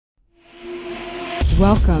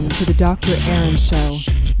Welcome to the Dr. Erin Show.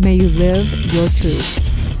 May you live your truth.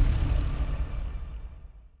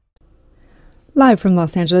 Live from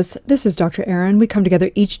Los Angeles, this is Dr. Erin. We come together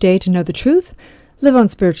each day to know the truth, live on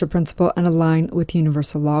spiritual principle, and align with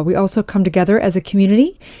universal law. We also come together as a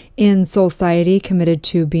community in Soul Society, committed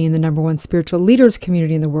to being the #1 spiritual leaders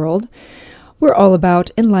community in the world. We're all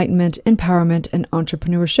about enlightenment, empowerment, and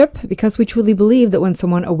entrepreneurship because we truly believe that when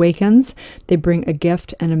someone awakens, they bring a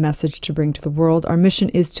gift and a message to bring to the world. Our mission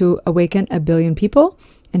is to awaken 1 billion people,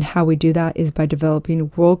 and how we do that is by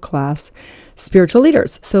developing world-class spiritual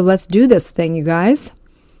leaders. So let's do this thing, you guys.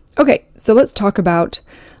 Okay, so let's talk about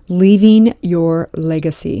leaving your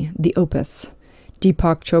legacy, the Opus.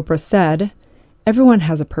 Deepak Chopra said, "Everyone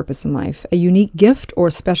has a purpose in life, a unique gift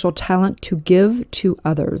or special talent to give to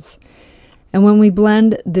others. And when we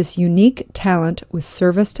blend this unique talent with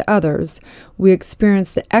service to others, we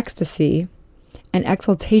experience the ecstasy and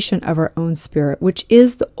exaltation of our own spirit, which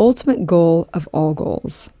is the ultimate goal of all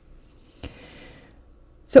goals."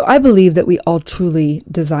 So I believe that we all truly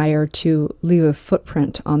desire to leave a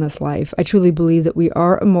footprint on this life. I truly believe that we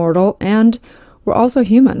are immortal and we're also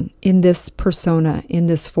human in this persona, in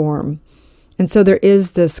this form. And so there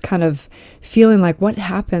is this kind of feeling like, what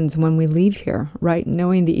happens when we leave here, right?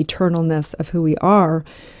 Knowing the eternalness of who we are,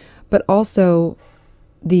 but also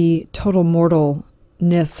the total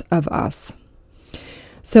mortalness of us.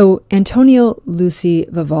 So Antonio Luigi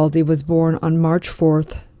Vivaldi was born on March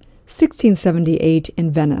 4th, 1678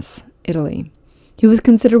 in Venice, Italy. He was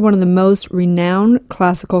considered one of the most renowned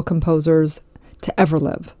classical composers to ever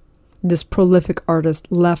live. This prolific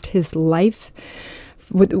artist left his life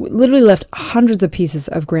literally left hundreds of pieces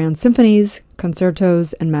of grand symphonies,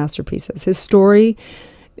 concertos, and masterpieces. His story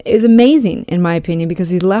is amazing, in my opinion, because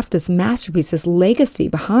he left this masterpiece, this legacy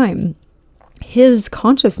behind, his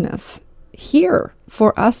consciousness here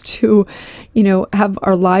for us to, have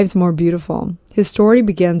our lives more beautiful. His story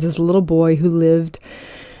begins as a little boy who lived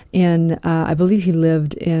in, I believe he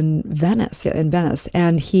lived in Venice,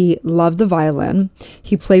 and he loved the violin.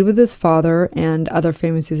 He played with his father and other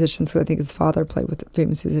famous musicians, because I think his father played with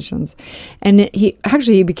famous musicians. And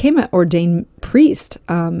he became an ordained priest,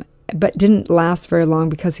 but didn't last very long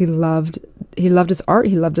because he loved his art,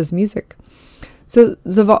 he loved his music. So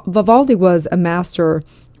Vivaldi was a master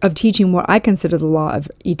of teaching what I consider the law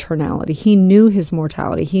of eternality. He knew his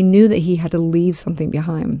mortality. He knew that he had to leave something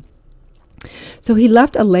behind. So he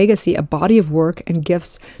left a legacy, a body of work and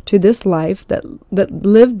gifts to this life that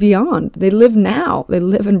live beyond. They live now. They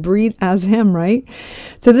live and breathe as him, right?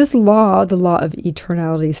 So this law, the law of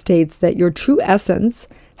eternality, states that your true essence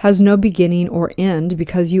has no beginning or end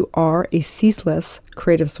because you are a ceaseless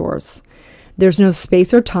creative source. There's no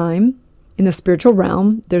space or time. In the spiritual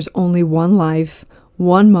realm, there's only one life,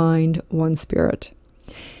 one mind, one spirit.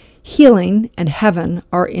 Healing and heaven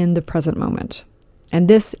are in the present moment. And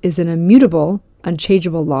this is an immutable,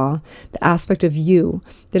 unchangeable law, the aspect of you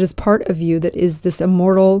that is part of you, that is this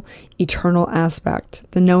immortal, eternal aspect,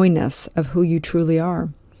 the knowingness of who you truly are.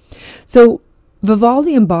 So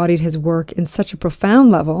Vivaldi embodied his work in such a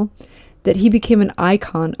profound level that he became an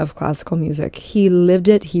icon of classical music. He lived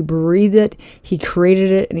it, he breathed it, he created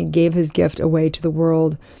it, and he gave his gift away to the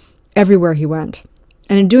world everywhere he went.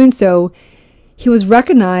 And in doing so, he was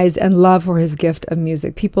recognized and loved for his gift of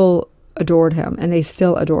music. People adored him, and they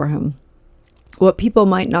still adore him. What people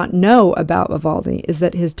might not know about Vivaldi is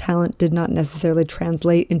that his talent did not necessarily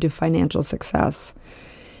translate into financial success.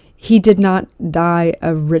 He did not die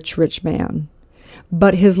a rich man,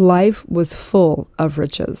 but his life was full of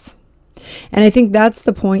riches. And I think that's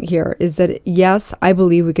the point here, is that yes, I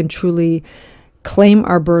believe we can truly claim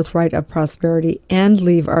our birthright of prosperity and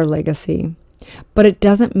leave our legacy, but it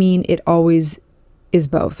doesn't mean it always is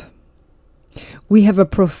both. We have a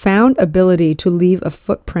profound ability to leave a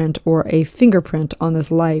footprint or a fingerprint on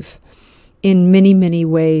this life in many, many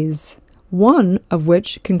ways, one of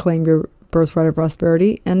which can claim your birthright of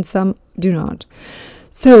prosperity and some do not.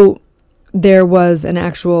 So there was an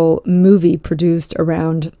actual movie produced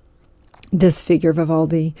around this figure of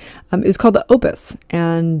Vivaldi. It was called the Opus,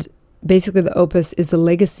 and basically the Opus is the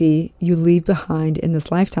legacy you leave behind in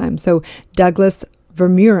this lifetime. So Douglas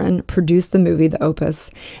Vermeuren produced the movie, The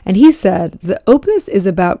Opus, and he said, the Opus is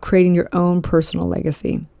about creating your own personal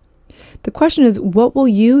legacy. The question is, what will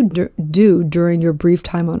you do during your brief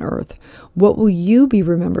time on Earth? What will you be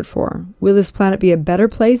remembered for? Will this planet be a better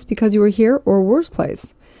place because you were here, or a worse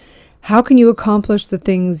place? How can you accomplish the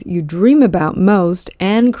things you dream about most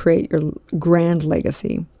and create your grand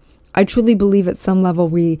legacy? I truly believe at some level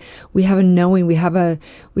we have a knowing, we have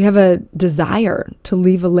a desire to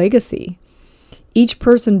leave a legacy. Each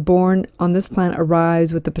person born on this planet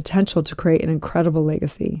arrives with the potential to create an incredible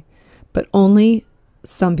legacy, but only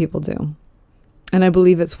some people do. And I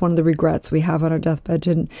believe it's one of the regrets we have on our deathbed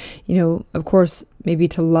to, of course, maybe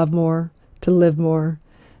to love more, to live more,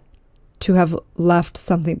 to have left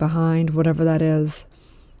something behind, whatever that is.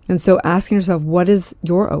 And so asking yourself, what is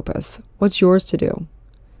your opus? What's yours to do?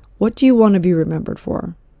 What do you want to be remembered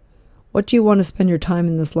for? What do you want to spend your time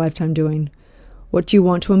in this lifetime doing? What do you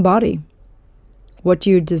want to embody? What do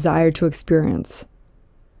you desire to experience?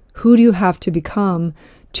 Who do you have to become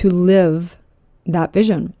to live that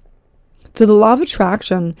vision? So the law of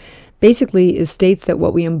attraction basically states that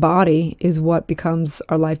what we embody is what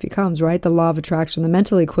our life becomes, right? The law of attraction, the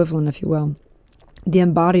mental equivalent, if you will, the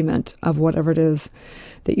embodiment of whatever it is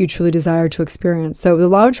that you truly desire to experience. So the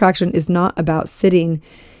law of attraction is not about sitting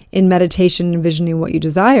in meditation and envisioning what you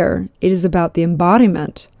desire. It is about the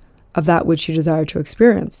embodiment of that which you desire to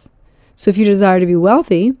experience. So if you desire to be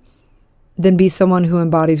wealthy, then be someone who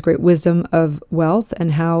embodies great wisdom of wealth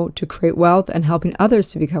and how to create wealth and helping others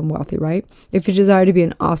to become wealthy, right? If you desire to be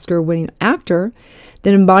an Oscar-winning actor,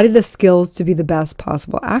 then embody the skills to be the best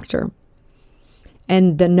possible actor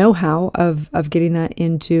and the know-how of getting that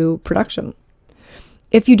into production.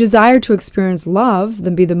 If you desire to experience love,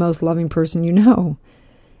 then be the most loving person you know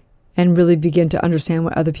and really begin to understand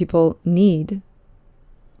what other people need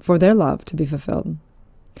for their love to be fulfilled.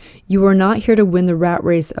 You are not here to win the rat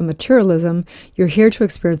race of materialism. You're here to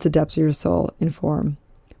experience the depths of your soul in form.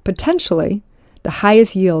 Potentially, the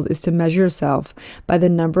highest yield is to measure yourself by the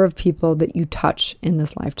number of people that you touch in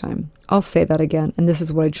this lifetime. I'll say that again, and this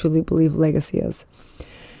is what I truly believe legacy is.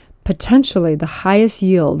 Potentially, the highest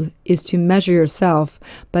yield is to measure yourself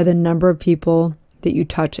by the number of people that you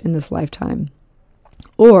touch in this lifetime.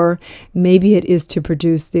 Or maybe it is to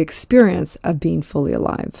produce the experience of being fully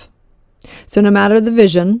alive. So no matter the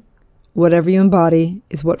vision, whatever you embody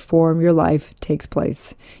is what form your life takes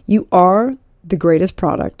place. You are the greatest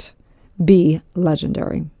product. Be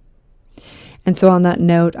legendary. And so on that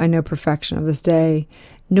note, I know perfection of this day,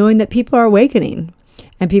 knowing that people are awakening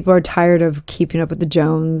and people are tired of keeping up with the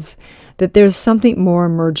Jones, that there's something more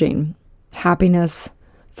emerging. Happiness,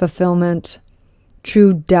 fulfillment,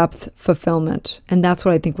 true depth fulfillment. And that's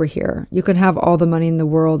what I think we're here. You can have all the money in the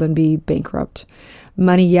world and be bankrupt.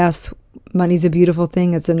 Money, yes, money's a beautiful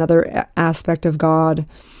thing. It's another aspect of God.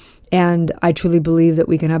 And I truly believe that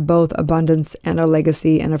we can have both abundance and a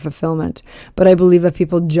legacy and a fulfillment. But I believe if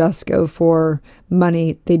people just go for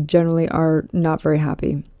money, they generally are not very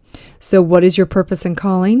happy. So what is your purpose and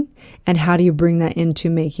calling? And how do you bring that into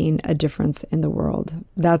making a difference in the world?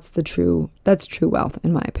 That's true wealth,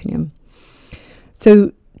 in my opinion.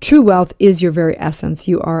 So true wealth is your very essence.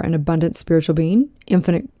 You are an abundant spiritual being,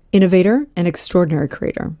 infinite innovator, and extraordinary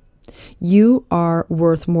creator. You are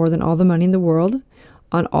worth more than all the money in the world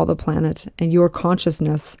on all the planet, and your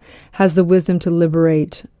consciousness has the wisdom to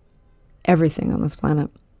liberate everything on this planet.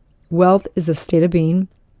 Wealth is a state of being,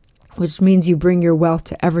 which means you bring your wealth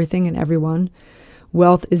to everything and everyone.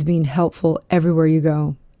 Wealth is being helpful everywhere you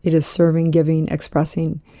go. It is serving, giving,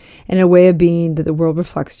 expressing, and a way of being that the world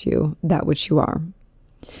reflects to you, that which you are.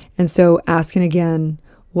 And so asking again,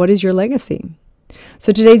 what is your legacy?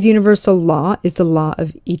 So today's universal law is the law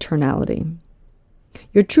of eternality.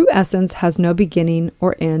 Your true essence has no beginning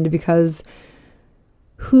or end because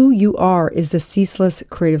who you are is the ceaseless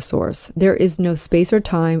creative source. There is no space or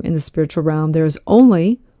time in the spiritual realm. There is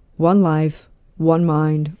only one life, one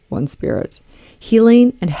mind, one spirit.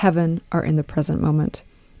 Healing and heaven are in the present moment.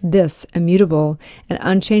 This immutable and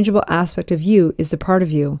unchangeable aspect of you is the part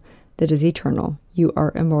of you that is eternal. You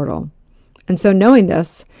are immortal. And so knowing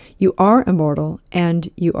this, you are immortal and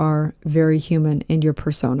you are very human in your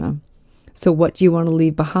persona. So what do you want to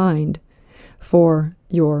leave behind for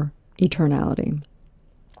your eternality?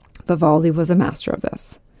 Vivaldi was a master of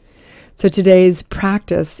this. So today's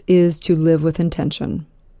practice is to live with intention.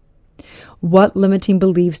 What limiting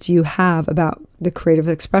beliefs do you have about the creative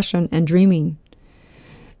expression and dreaming?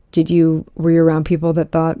 Were you around people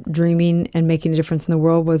that thought dreaming and making a difference in the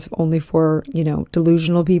world was only for,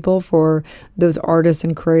 delusional people, for those artists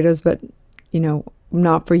and creatives, but,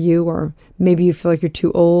 not for you? Or maybe you feel like you're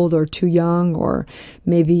too old or too young, or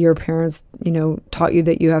maybe your parents, taught you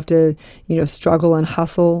that you have to, struggle and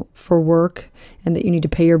hustle for work and that you need to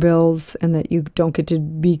pay your bills and that you don't get to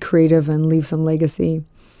be creative and leave some legacy.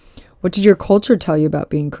 What did your culture tell you about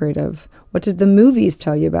being creative? What did the movies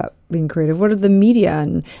tell you about being creative? What did the media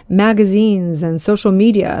and magazines and social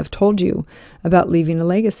media have told you about leaving a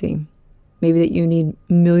legacy? Maybe that you need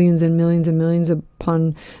millions and millions and millions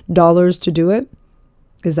upon dollars to do it.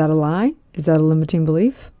 Is that a lie? Is that a limiting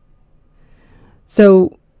belief?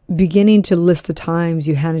 So beginning to list the times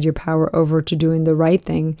you handed your power over to doing the right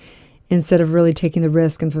thing instead of really taking the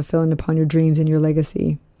risk and fulfilling upon your dreams and your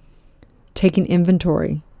legacy. Taking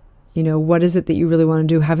inventory. What is it that you really want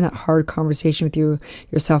to do? Having that hard conversation with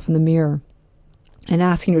yourself in the mirror and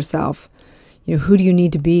asking yourself, who do you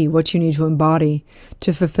need to be? What do you need to embody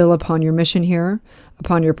to fulfill upon your mission here,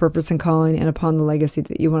 upon your purpose and calling, and upon the legacy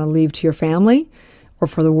that you want to leave to your family or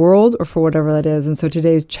for the world or for whatever that is. And so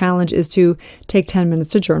today's challenge is to take 10 minutes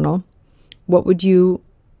to journal. What would you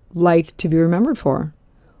like to be remembered for?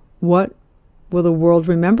 What will the world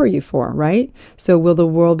remember you for, right? So will the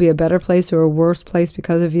world be a better place or a worse place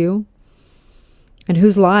because of you? And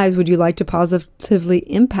whose lives would you like to positively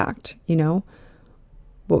impact?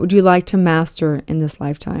 What would you like to master in this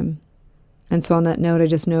lifetime? And so on that note, I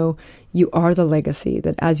just know you are the legacy,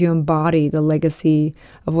 that as you embody the legacy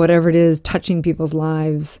of whatever it is touching people's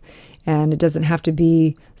lives, and it doesn't have to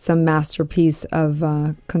be some masterpiece of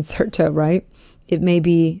concerto, right? It may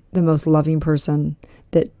be the most loving person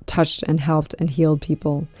that touched and helped and healed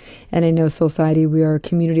people. And I know Society, we are a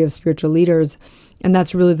community of spiritual leaders, and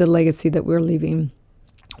that's really the legacy that we're leaving.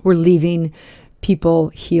 We're leaving people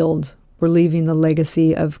healed. We're leaving the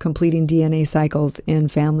legacy of completing DNA cycles in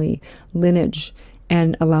family lineage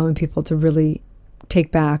and allowing people to really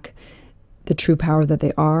take back the true power that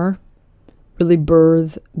they are, really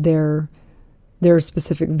birth their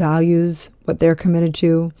specific values, what they're committed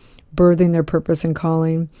to, birthing their purpose and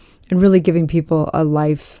calling, and really giving people a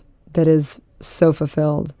life that is so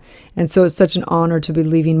fulfilled. And so it's such an honor to be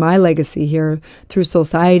leaving my legacy here through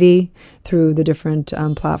Society, through the different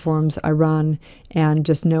platforms I run, and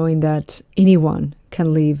just knowing that anyone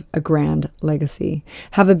can leave a grand legacy.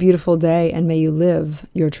 Have a beautiful day, and may you live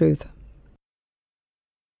your truth.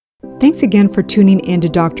 Thanks again for tuning in to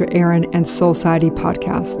Dr. Erin and Society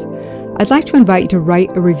podcast. I'd like to invite you to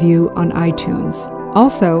write a review on iTunes.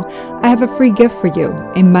 Also, I have a free gift for you,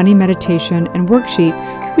 a money meditation and worksheet,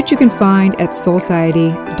 which you can find at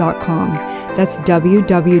soulciety.com. That's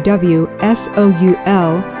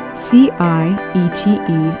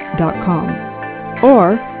www.soulciete.com.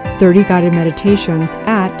 Or 30 guided meditations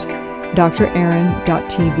at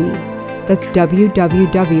drerin.tv. That's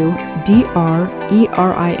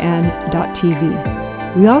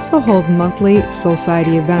www.drerin.tv. We also hold monthly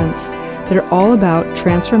Society events that are all about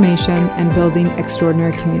transformation and building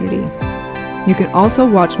extraordinary community. You can also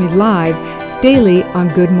watch me live daily on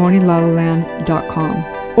goodmorninglalaland.com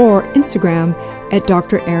or Instagram at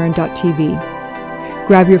drerin.tv.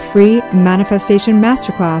 Grab your free manifestation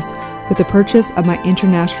masterclass with the purchase of my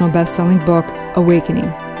international best-selling book, Awakening,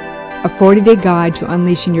 a 40-day guide to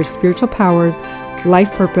unleashing your spiritual powers,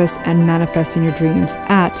 life purpose, and manifesting your dreams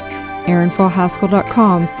at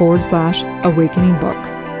erinfallhaskell.com/awakening book.